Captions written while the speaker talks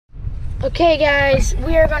Okay guys,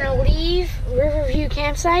 we are gonna leave Riverview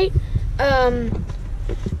campsite. I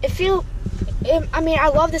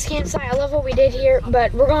love this campsite. I love what we did here,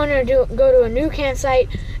 but we're going to go to a new campsite,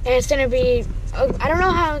 and it's gonna be. I don't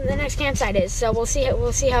know how the next campsite is, so we'll see.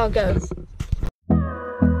 We'll see how it goes.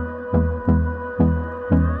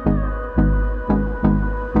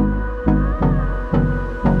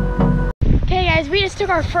 Okay guys, we just took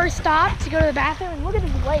our first stop to go to the bathroom, and look at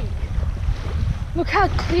this lake. Look how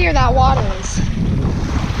clear that water is.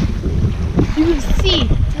 You can see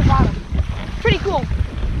to the bottom. Pretty cool.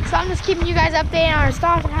 So I'm just keeping you guys updated on our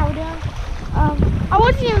stops and how we're doing. I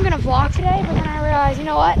wasn't even gonna vlog today, but then I realized, you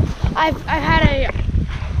know what?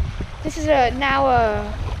 This is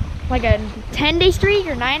like a 10-day streak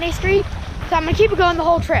or 9-day streak. So I'm gonna keep it going the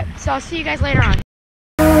whole trip. So I'll see you guys later on.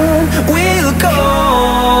 We'll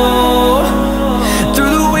go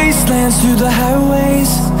through the wastelands, through the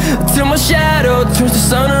highways, till my shadow turns to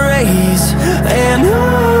sun rays, and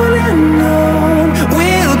on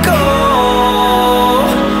we'll go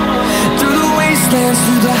through the wastelands,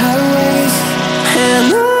 through the highways,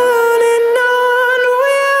 and on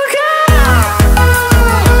we'll go.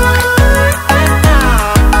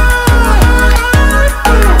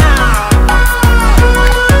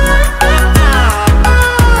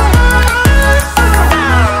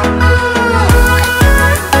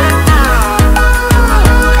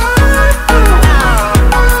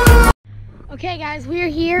 Okay guys, we are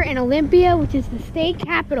here in Olympia, which is the state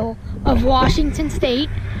capital of Washington State.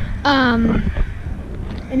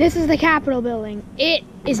 And this is the Capitol building. It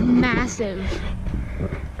is massive.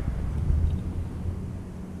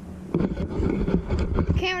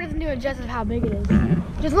 The camera doesn't do it justice of how big it is.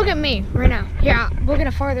 Just look at me right now. Here, we'll get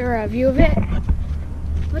a farther view of it.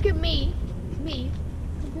 Look at me. Me.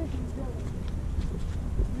 Compared to this building.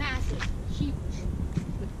 Massive. Huge.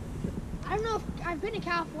 I don't know if I've been to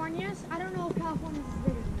California. I don't know if California is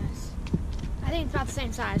bigger than this. I think it's about the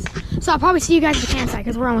same size. So I'll probably see you guys at the campsite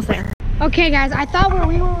because we're almost there. Okay guys, I thought where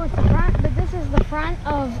we were was the front, but this is the front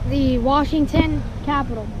of the Washington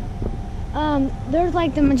Capitol. There's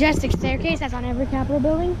like the majestic staircase that's on every Capitol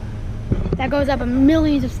building that goes up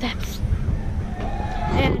millions of steps.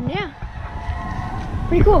 And yeah,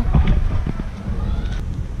 pretty cool.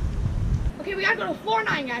 Okay, we gotta go to floor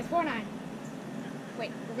 9, guys, floor 9.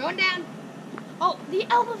 Wait, we're going down. Oh, the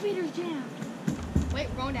elevator's jammed. Wait,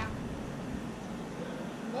 we're going down.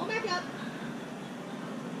 Going back up.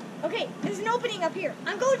 Okay, there's an opening up here.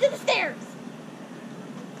 I'm going to the stairs.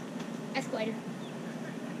 Escalator.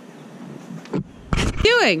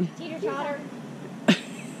 Doing? Teeter-totter.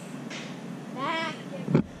 Back.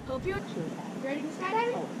 Hope you ready to go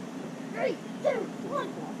skydiving? 3, 2,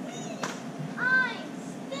 1. I'm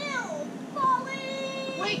still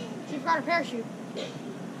falling. Wait, she forgot her parachute.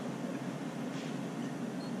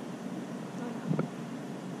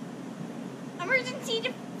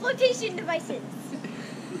 Emergency flotation devices.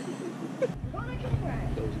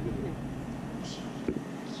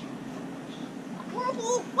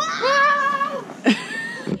 Horrible. Wow!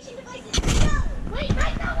 Flotation devices. No. Wait,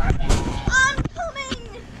 that's not working. I'm coming.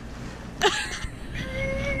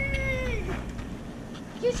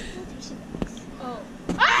 Here's a flotation device. Oh.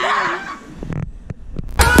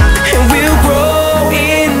 And we'll grow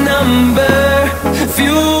in number,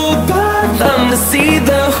 fueled by them to see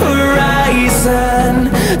the